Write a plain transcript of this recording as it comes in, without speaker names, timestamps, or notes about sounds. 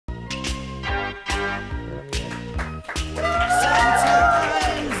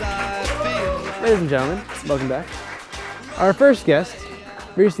Ladies and gentlemen, welcome back. Our first guest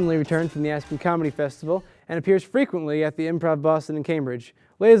recently returned from the Aspen Comedy Festival and appears frequently at the Improv Boston and Cambridge.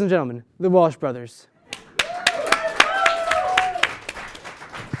 Ladies and gentlemen, the Walsh Brothers.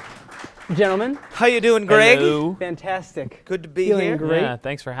 Gentlemen. How you doing, Greg? Hello. Fantastic. Good to be Feeling here. Great. Yeah,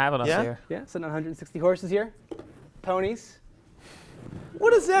 thanks for having us here. Yeah, sitting on 160 horses here. Ponies.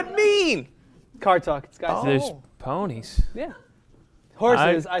 What does that mean? Car talk. It's guys. There's ponies. Yeah.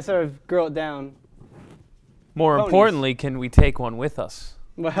 Horses, I sort of girl it down. More Ponies. importantly, can we take one with us?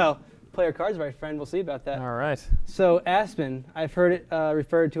 Well, play your cards right, friend. We'll see about that. All right. So Aspen, I've heard it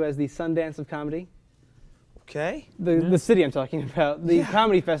referred to as the Sundance of comedy. Okay. The city I'm talking about. The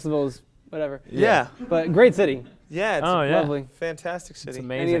comedy festivals, whatever. Yeah. But great city. Yeah, it's Oh, a yeah. Lovely. fantastic city. It's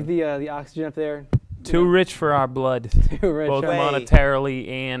Any of amazing. the oxygen up there? Too rich for our blood, Too rich. both huh? monetarily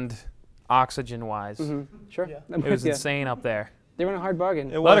and oxygen-wise. Sure. Yeah. I'm It was with ya. insane up there. They were on a hard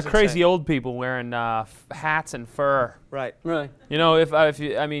bargain. It A lot was of crazy insane. old people wearing hats and fur. Right. Really? You know, if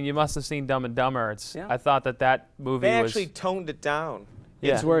you, I mean, you must have seen Dumb and Dumber. Yeah. I thought that movie They was actually toned it down.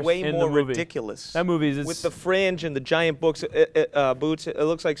 Yeah. It's worse. way In the more movie. ridiculous. that movie is With the fringe and the giant boots, boots, it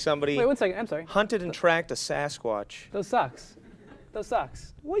looks like somebody Wait, 1 second. I'm sorry. hunted and tracked a Sasquatch. Those socks. Those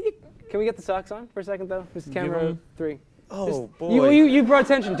socks. What you? Can we get the socks on for a second, though? This is Give camera 'em- 3. Oh boy. You brought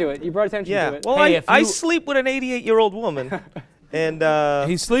attention to it. You brought attention yeah. to it. Well, Hey, I if you- sleep with an 88-year-old woman, and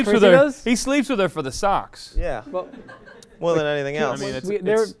he sleeps Crazy with her. those? He sleeps with her for the socks. yeah, Well, more than anything else. I mean, it's-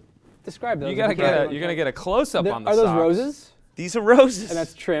 they're describe those. You gotta Describe you're gonna get a close up them. on the Are those socks. roses? These are roses, And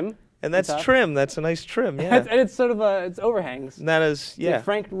that's trim. and that's on top. trim. That's a nice trim. Yeah. And it's sort of it's overhangs. And that is The yeah.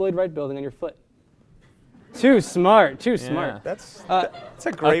 Frank Lloyd Wright building on your foot. Too smart. Too smart. That's Uh, that's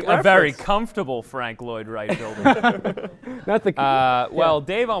a great A very reference. comfortable Frank Lloyd Wright building. Not the. Well,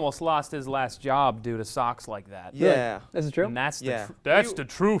 Dave almost lost his last job due to socks like that. Yeah. This is true. And that's Yeah. that's the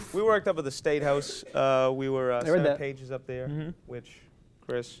truth. We worked up at the State House. We were read Senate that. pages up there, which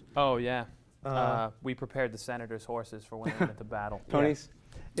Chris. Oh yeah. Uh, We prepared the senators' horses for when they went to battle. Ponies.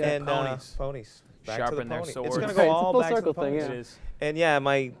 Yeah. and ponies. ponies. Back Sharpen to the their pony. It's swords. gonna Right, go it's a all full back to the circle thing, ponies. yeah. It is. And yeah,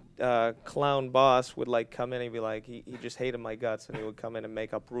 my clown boss would like come in and be like, he just hated my guts, and he would come in and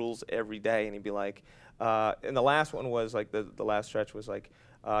make up rules every day, and he'd be like, and the last one was like the last stretch was like,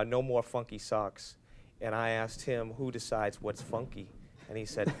 no more funky socks, and I asked him who decides what's funky, and he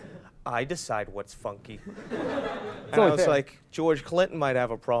said, I decide what's funky. And I only was fair. like, George Clinton might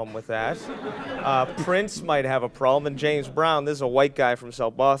have a problem with that. Prince might have a problem, and James Brown, this is a white guy from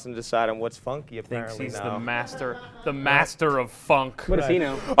South Boston, deciding what's funky Thinks apparently he's now. the master of funk. What does he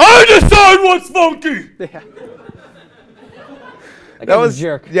know? I decide what's funky. Yeah. That was a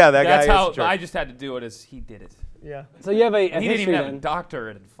jerk. Yeah, that That's guy how is a jerk. I just had to do it as he did it. Yeah. So you have a He didn't history even have a then.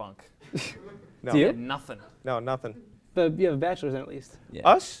 doctorate in funk. No. Do He you? had nothing. No, nothing. But you have a bachelor's in at least. Yeah.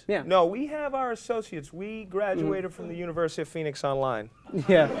 Us? Yeah. No, we have our associates. We graduated from the University of Phoenix online.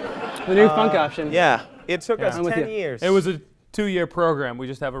 Yeah. The new funk option. Yeah. It took Yeah. us I'm with 10 you. years. It was a 2-year program. We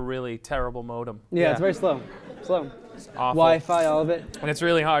just have a really terrible modem. Yeah, Yeah. it's very slow. Slow. It's awful. Wi-Fi, all of it. And it's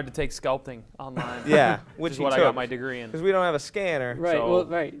really hard to take sculpting online. Yeah, which which is he what I took. got my degree in. Because we don't have a scanner. Right. So, well,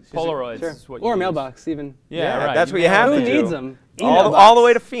 right. Polaroids Sure. is what Or you a use. mailbox, even. Yeah, right. That's what you have Who to do. needs them? All the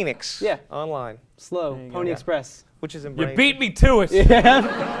way to Phoenix. Yeah. Online, Slow. There you Pony go. Express. which is in You Braintree. beat me to it.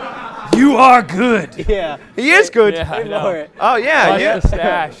 Yeah. You are good. Yeah. He is good. Yeah, I Wait for know. it. Oh yeah, Watch yeah. the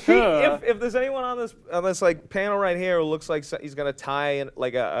stash. If there's anyone on this like panel right here who looks like he's gonna tie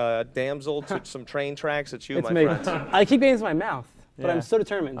like a damsel to some train tracks, it's you, It's my me. friends. I keep getting into my mouth, but Yeah. I'm so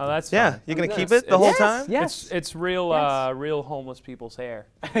determined. Oh, that's Yeah, fun. you're gonna Yeah. keep it the whole Yes, time. Yes. It's real Yes. real homeless people's hair.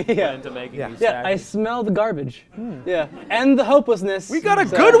 Yeah. Into making Yeah. these Yeah, I statues. smell the garbage. Yeah, and the hopelessness. We got a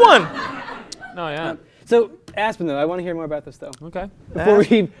So- good one. No, yeah. So Aspen, though, I want to hear more about this, though. Okay. Before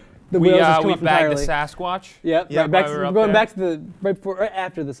the We wheels just come we off bagged entirely. the Sasquatch. Yep. Yeah, Right, back while we to, were up going there. back to the right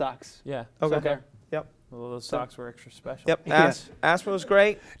after the socks. Yeah. Okay. Okay. Yep. Well, those socks were extra special. Yep. Yeah. Aspen was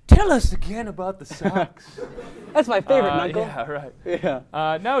great. Tell us again about the socks. That's my favorite, Uncle. Yeah, right.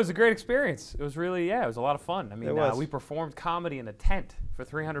 Yeah. No, it was a great experience. It was really, it was a lot of fun. I mean, It was. we performed comedy in a tent for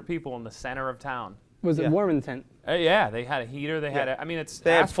 300 people in the center of town. Was it Yeah. warm in the tent? Yeah, they had a heater. They had, I mean, it's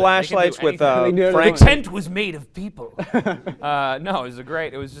They had Aspen. They can do flashlights with anything. They do Frank. The tent was made of people. No,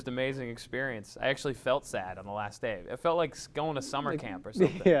 it was just an amazing experience. I actually felt sad on the last day. It felt like going to summer camp or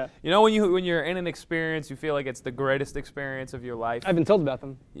something. Yeah. You know, when you're in an experience, you feel like it's the greatest experience of your life. I've been told about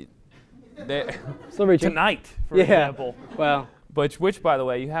them. They- Still very cheap. Tonight, for Yeah. example. Well, Which, by the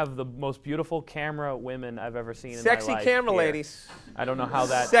way, you have the most beautiful camera women I've ever seen in my life. Sexy camera ladies. I don't know how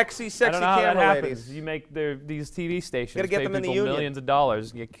that. Sexy I don't know how camera that happens. ladies. You make these TV stations Gotta get pay them in the people union. millions of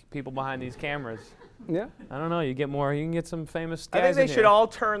dollars, get people behind these cameras. Yeah. I don't know. You get more. You can get some famous guys. I think they in should here. all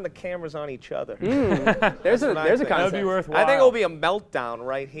turn the cameras on each other. There's a what I concept. think. That would be worthwhile. I think it'll be a meltdown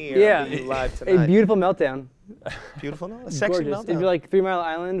right here. Yeah. On BU Live A tonight. beautiful meltdown. Beautiful, no? A sexy Gorgeous. meltdown. It'd be like 3 Mile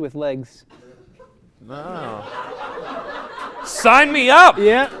Island with legs. Oh. Sign me up.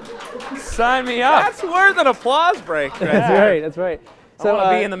 Yeah. Sign me up. That's worth an applause break. Right That's there. right. That's right. I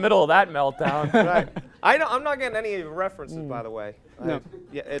want to be in the middle of that meltdown. Right. I'm not getting any references, by the way. No.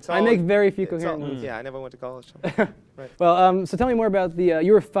 Yeah, it's I all, make very few it's all- coherent ones. Yeah, I never went to college. So. Right. Well, so tell me more about the.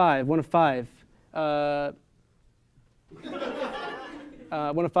 You were 5, one of 5.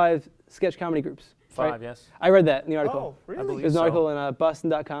 One of 5 sketch comedy groups. 5, right? yes. I read that in the article. Oh, really? I believe There's an so. article in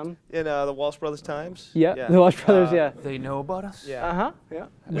Boston.com. In the Walsh Brothers Times? Yeah, the Walsh Brothers, yeah. They know about us. Yeah. Uh-huh, yeah.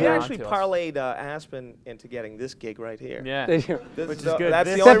 We They're actually onto us. parlayed Aspen into getting this gig right here. Yeah. They do. Which is good. That's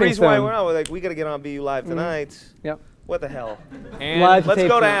This- the only Stepping reason why stone. we're on. We're like, we got to get on BU Live tonight. Yep. What the hell? And, Live Let's tape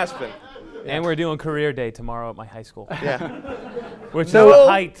go to show. Aspen. and we're doing career day tomorrow at my high school, Yeah. which is So- the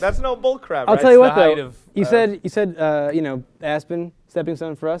height. That's no bull crap, I'll right? tell you the what, height though. of, You said, Aspen, stepping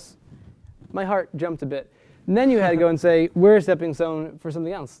stone for us. My heart jumped a bit. And then you had to go and say, we're a stepping stone for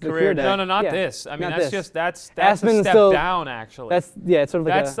something else. The career day. No, not Yeah. this. I mean, Not that's this. just that's Aspen's a step still- down, actually. It's sort of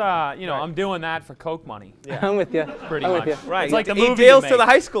like That's a. I'm doing that for Coke money. I'm with you. Pretty I'm much. with you. Right. It's like the he movie deals you to the make.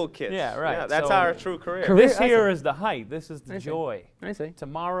 high school kids. Yeah, right. Yeah, that's So- our true career. Career- This I here see. is the height. This is the I see. joy. I see.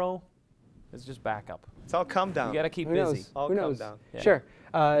 Tomorrow is just backup. It's all come down. You got to keep Who busy. knows? All Who come knows? down. Yeah. Sure.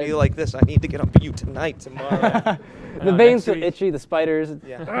 Be like this. I need to get on BU tonight, tomorrow. The veins next feel week. itchy, the spiders.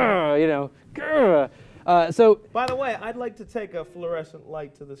 Yeah. Grr. So By the way, I'd like to take a fluorescent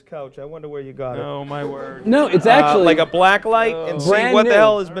light to this couch. I wonder where you got it. Oh my word. no, it's actually like a black light and see Brand what the new.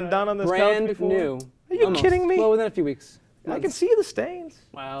 hell has been done on this couch brand before. new. Are you Almost. kidding me? Well, within a few weeks. I can see the stains.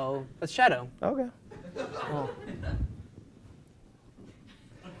 Well, that's shadow. Okay.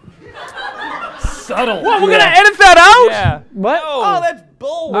 Subtle. What? We're gonna edit that out? Yeah. What? Oh, that's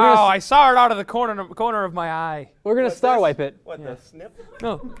bull. gonna Oh, I saw it out of the corner of my eye. We're gonna star this? wipe it. What the snip?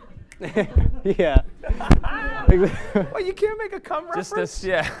 No, Yeah. Well, you can't make a cum just reference. this.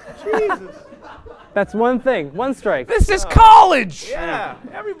 Yeah. Jesus. That's one thing. One strike. This is college. Yeah.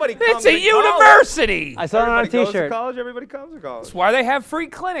 Everybody It's comes a to college. university. I saw it on a Everybody goes to T-shirt. college. Everybody comes to college. That's why they have free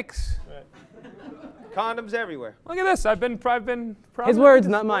clinics. Condoms everywhere. Look at this. I've been His words,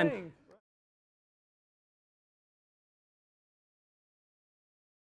 not mine. displaying.